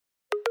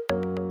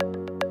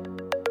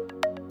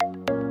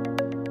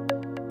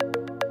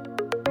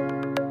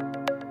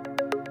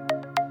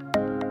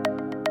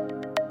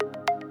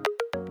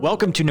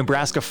Welcome to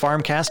Nebraska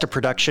Farmcast, a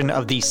production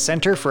of the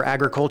Center for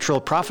Agricultural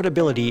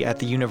Profitability at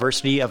the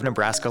University of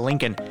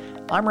Nebraska-Lincoln.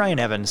 I'm Ryan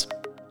Evans.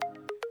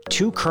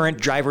 Two current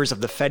drivers of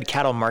the fed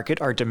cattle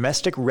market are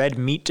domestic red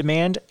meat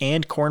demand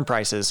and corn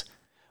prices.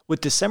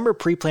 With December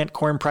pre-plant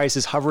corn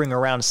prices hovering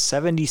around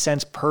 70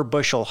 cents per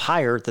bushel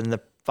higher than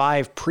the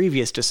 5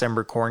 previous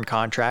December corn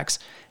contracts,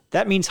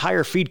 that means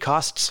higher feed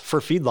costs for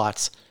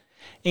feedlots.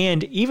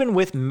 And even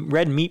with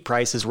red meat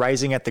prices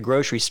rising at the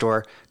grocery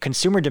store,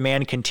 consumer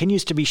demand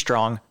continues to be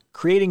strong,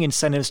 creating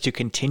incentives to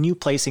continue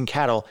placing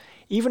cattle,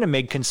 even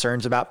amid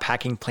concerns about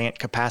packing plant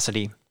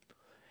capacity.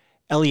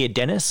 Elliot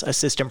Dennis,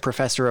 Assistant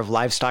Professor of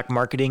Livestock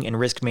Marketing and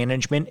Risk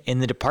Management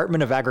in the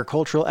Department of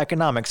Agricultural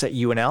Economics at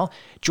UNL,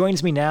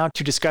 joins me now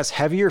to discuss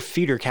heavier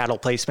feeder cattle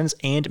placements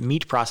and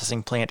meat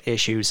processing plant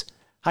issues.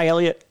 Hi,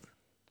 Elliot.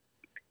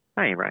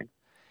 Hi, Ryan.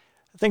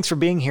 Thanks for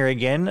being here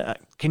again.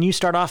 Can you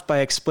start off by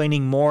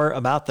explaining more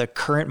about the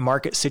current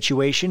market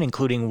situation,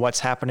 including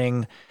what's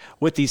happening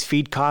with these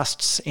feed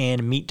costs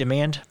and meat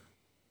demand?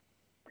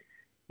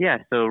 Yeah,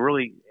 so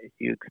really, as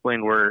you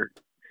explained, we're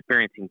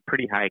experiencing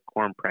pretty high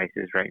corn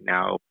prices right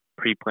now.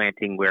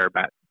 Pre-planting, we're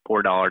about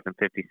 $4.50 a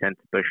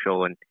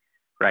bushel, and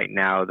right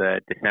now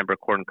the December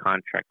corn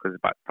contract was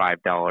about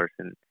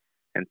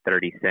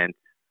 $5.30.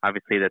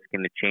 Obviously, that's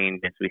going to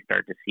change as we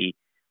start to see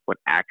what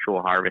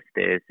actual harvest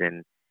is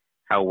and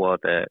how well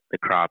the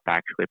crop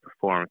actually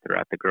performs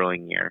throughout the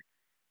growing year.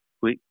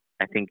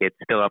 I think it's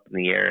still up in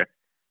the air if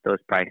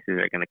those prices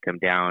are going to come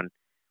down.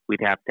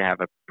 We'd have to have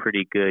a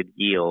pretty good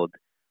yield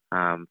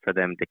for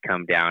them to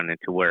come down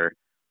into where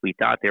we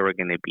thought they were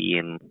going to be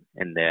in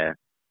the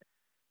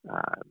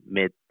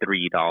mid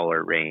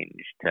 $3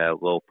 range to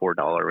low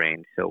 $4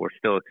 range. So we're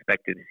still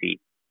expected to see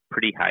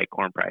pretty high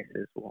corn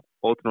prices. Well,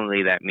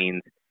 ultimately, that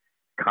means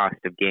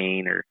cost of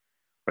gain or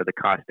the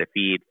cost of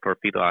feed for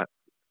feedlots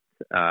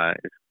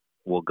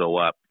will go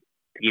up.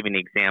 To give you an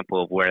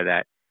example of where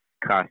that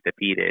cost of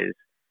feed is,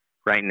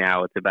 right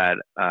now it's about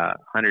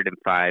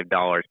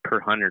 $105 per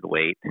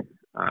hundredweight.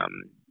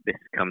 This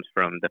comes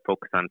from the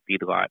Focus on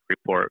Feedlot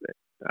report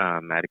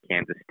out of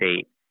Kansas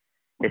State.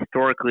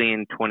 Historically,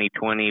 in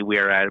 2020, we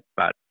are at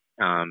about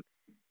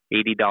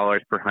 $80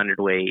 per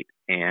hundredweight,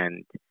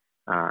 and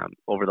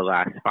over the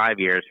last 5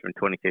 years, from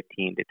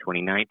 2015 to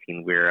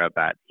 2019, we're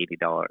about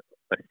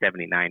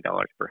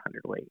 $79 per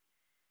hundredweight.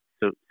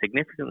 So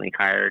significantly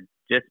higher,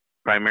 just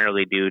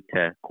primarily due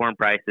to corn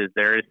prices.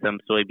 There is some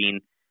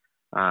soybean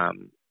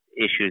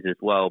issues as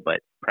well,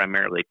 but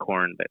primarily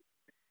corn. But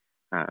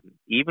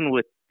even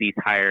with these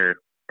higher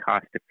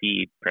cost of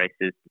feed prices,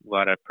 a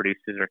lot of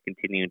producers are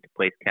continuing to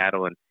place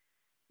cattle, and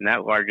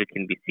that largely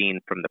can be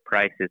seen from the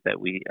prices that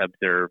we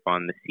observe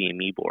on the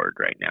CME board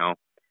right now.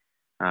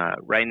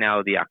 Right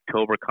now, the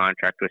October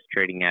contract was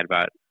trading at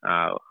about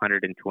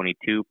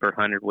 122 per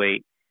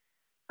hundredweight.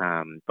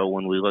 But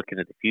when we look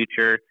into the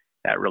future,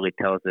 that really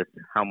tells us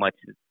how much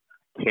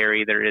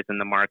carry there is in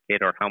the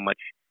market or how much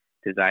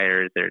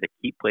desire is there to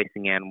keep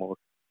placing animals.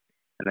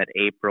 And that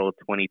April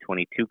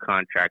 2022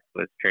 contract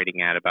was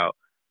trading at about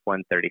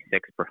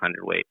 136 per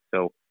hundredweight.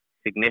 So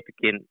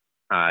significant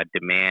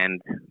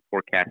demand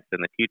forecast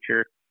in the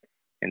future.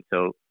 And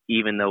so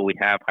even though we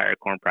have higher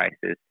corn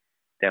prices,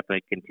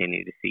 definitely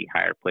continue to see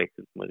higher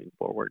places moving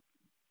forward.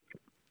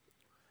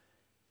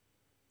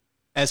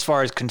 As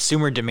far as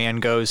consumer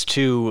demand goes,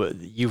 too,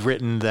 you've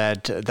written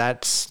that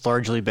that's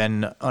largely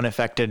been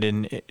unaffected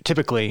and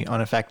typically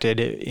unaffected,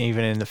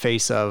 even in the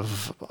face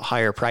of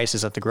higher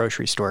prices at the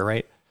grocery store,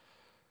 right?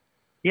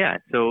 Yeah,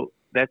 so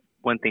that's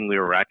one thing we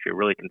were actually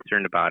really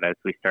concerned about as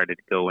we started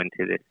to go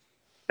into this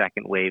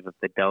second wave of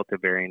the Delta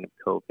variant of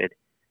COVID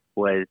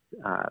was,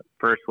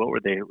 first, what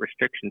were the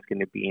restrictions going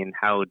to be and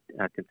how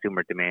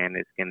consumer demand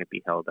is going to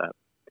be held up.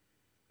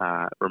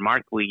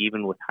 Remarkably,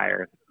 even with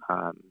higher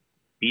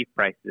beef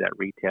prices at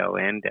retail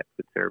and at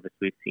food service,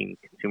 we've seen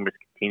consumers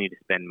continue to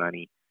spend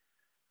money,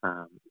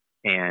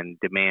 and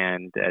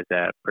demand as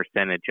a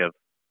percentage of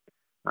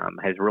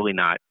has really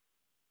not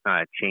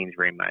changed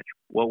very much.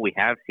 What we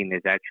have seen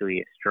is actually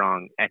a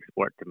strong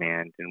export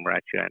demand, and we're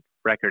actually at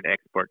record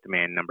export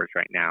demand numbers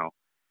right now.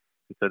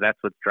 And so that's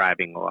what's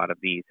driving a lot of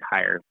these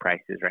higher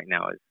prices right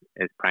now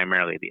is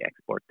primarily the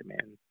export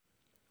demand.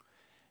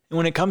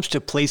 When it comes to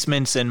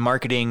placements and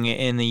marketing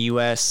in the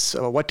U.S.,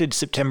 what did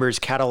September's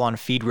Cattle on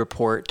Feed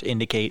report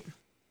indicate?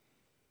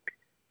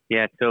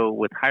 Yeah, so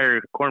with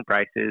higher corn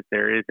prices,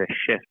 there is a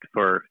shift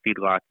for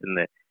feedlots in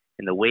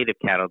the weight of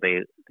cattle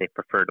they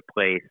prefer to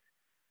place.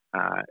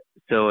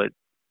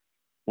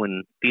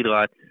 When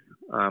feedlots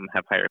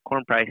have higher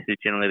corn prices,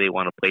 generally they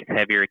want to place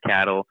heavier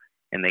cattle,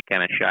 and they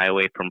kind of shy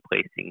away from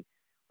placing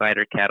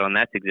lighter cattle, and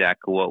that's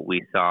exactly what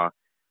we saw.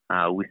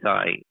 We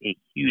saw a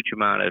huge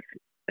amount of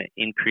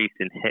increase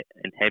in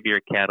heavier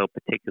cattle,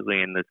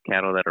 particularly in those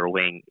cattle that are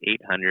weighing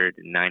 800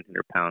 and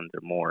 900 pounds or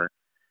more.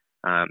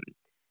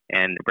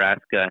 And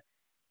Nebraska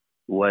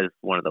was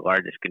one of the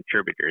largest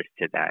contributors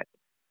to that.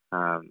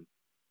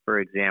 For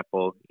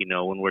example,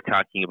 when we're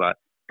talking about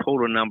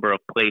total number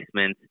of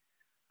placements,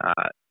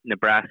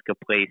 Nebraska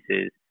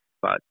places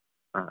about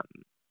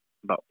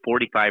about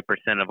 45%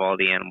 of all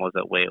the animals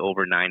that weigh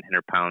over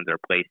 900 pounds are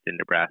placed in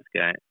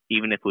Nebraska.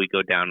 Even if we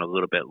go down a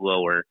little bit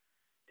lower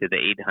to the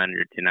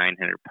 800 to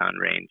 900 pound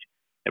range,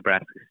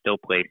 Nebraska is still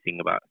placing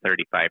about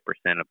 35%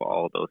 of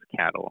all of those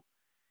cattle.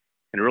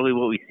 And really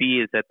what we see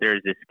is that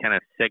there's this kind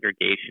of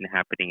segregation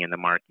happening in the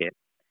market.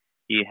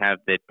 You have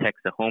the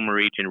Texahoma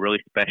region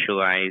really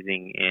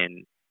specializing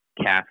in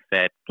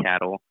calf-fed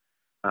cattle,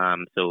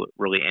 so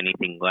really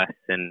anything less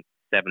than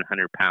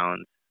 700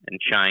 pounds, and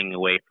shying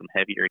away from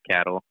heavier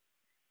cattle.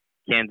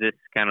 Kansas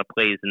kind of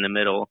plays in the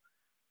middle.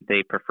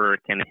 They prefer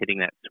kind of hitting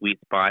that sweet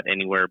spot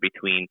anywhere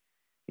between,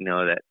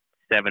 that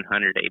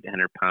 700 to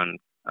 800 pound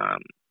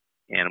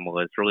animal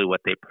is really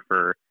what they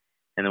prefer.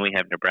 And then we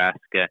have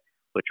Nebraska,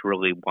 which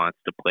really wants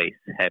to place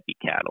heavy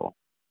cattle.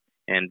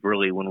 And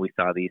really, when we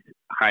saw these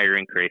higher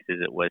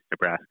increases, it was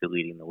Nebraska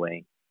leading the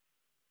way.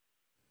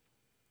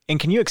 And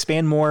can you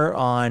expand more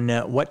on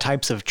what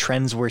types of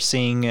trends we're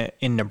seeing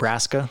in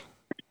Nebraska?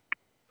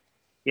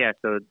 Yeah,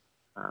 so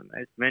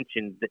as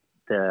mentioned,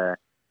 the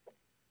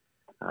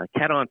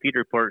cattle and feed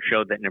report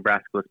showed that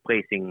Nebraska was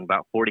placing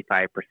about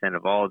 45%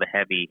 of all the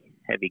heavy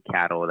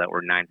cattle that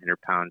were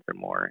 900 pounds or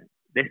more.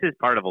 This is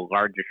part of a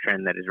larger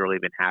trend that has really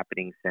been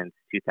happening since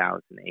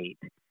 2008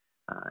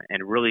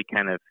 and really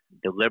kind of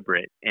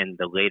deliberate in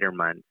the later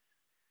months.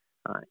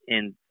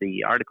 In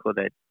the article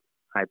that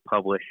I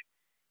published,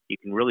 you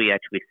can really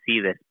actually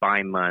see this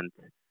by month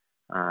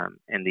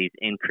and these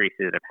increases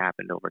that have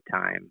happened over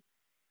time.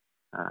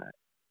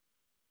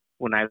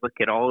 When I look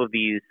at all of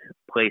these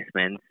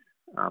placements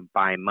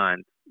by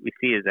month, we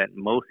see is that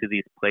most of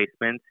these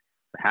placements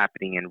are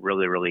happening in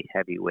really, really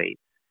heavy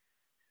weights.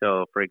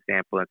 So, for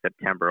example, in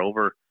September,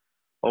 over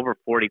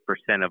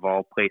 40% of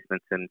all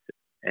placements in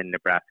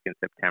Nebraska in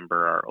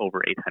September are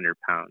over 800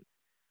 pounds.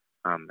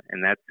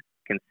 And that's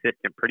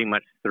consistent pretty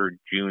much through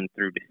June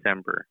through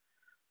December.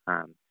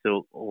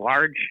 So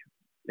large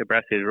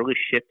Nebraska has really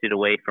shifted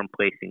away from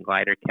placing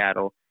lighter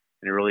cattle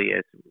and really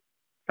has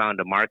found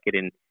a market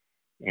in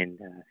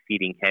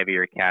feeding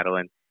heavier cattle.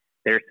 And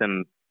there's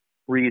some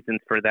reasons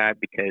for that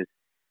because,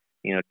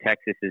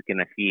 Texas is going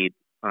to feed,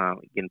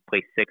 can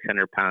place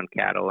 600-pound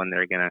cattle and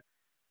they're going to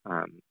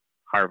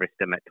harvest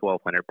them at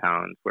 1,200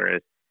 pounds,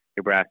 whereas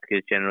Nebraska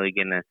is generally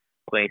going to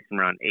place them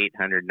around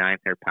 800,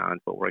 900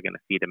 pounds, but we're going to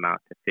feed them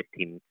out to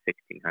 1,500,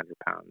 1,600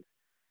 pounds.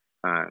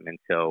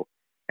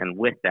 And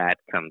with that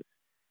comes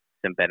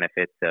some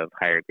benefits of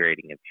higher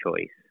grading of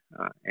choice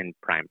and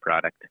prime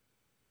product.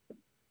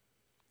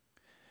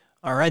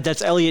 All right,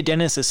 that's Elliot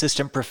Dennis,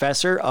 Assistant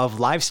Professor of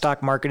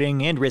Livestock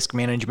Marketing and Risk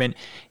Management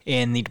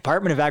in the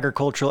Department of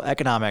Agricultural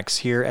Economics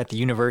here at the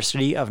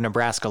University of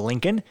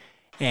Nebraska-Lincoln.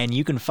 And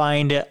you can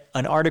find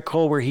an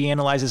article where he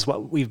analyzes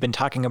what we've been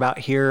talking about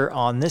here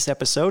on this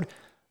episode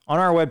on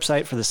our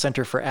website for the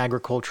Center for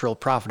Agricultural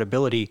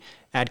Profitability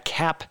at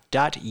cap.unl.edu.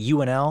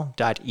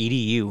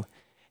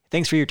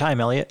 Thanks for your time,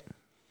 Elliot.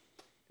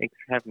 Thanks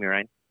for having me,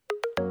 Ryan.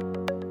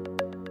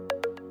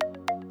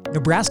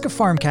 Nebraska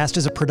Farmcast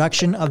is a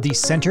production of the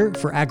Center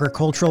for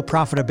Agricultural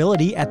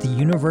Profitability at the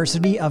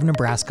University of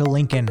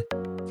Nebraska-Lincoln.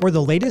 For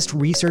the latest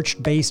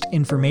research-based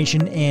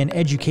information and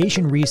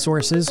education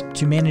resources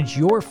to manage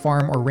your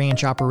farm or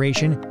ranch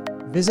operation,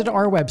 visit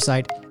our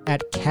website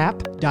at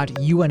cap.unl.edu.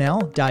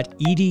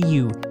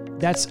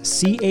 That's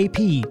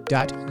cap.unl.edu.